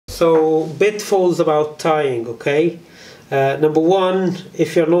So pitfalls about tying, okay? Number one,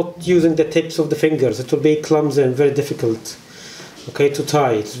 if you're not using the tips of the fingers, it will be clumsy and very difficult, okay, to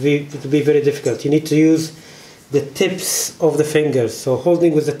tie. It will be very difficult. You need to use the tips of the fingers. So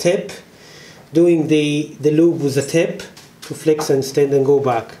holding with the tip, doing the loop with the tip to flex and extend and go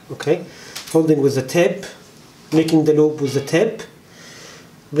back, okay? Holding with the tip, making the loop with the tip,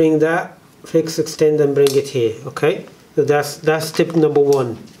 bring that, flex, extend and bring it here, okay? So that's tip number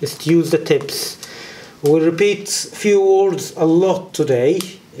one, is to use the tips. We'll repeat few words a lot today,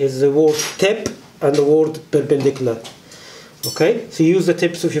 is the word tip and the word perpendicular, okay? So use the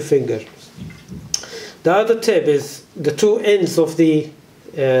tips of your finger. The other tip is the two ends of the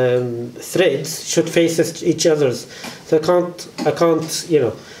threads should face each other. So I can't, you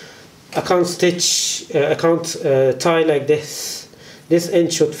know, I can't stitch, I can't tie like this. This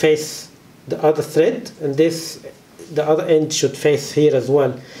end should face the other thread, and the other end should face here as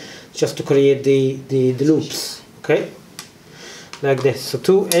well, just to create the loops, okay? Like this. So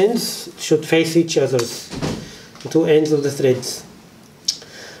two ends should face each other, the two ends of the threads.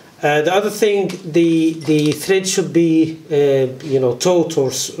 The other thing, the thread should be, you know, taut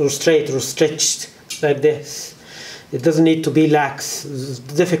or straight or stretched like this. It doesn't need to be lax. It's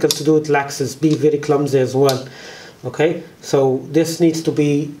difficult to do it lax. It's be very clumsy as well. Okay, so this needs to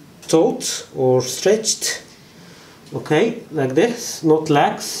be taut or stretched. Okay, like this, not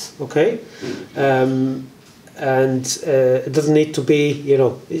lax. Okay, and it doesn't need to be, you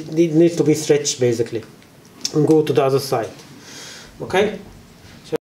know, it needs to be stretched basically. And go to the other side. Okay.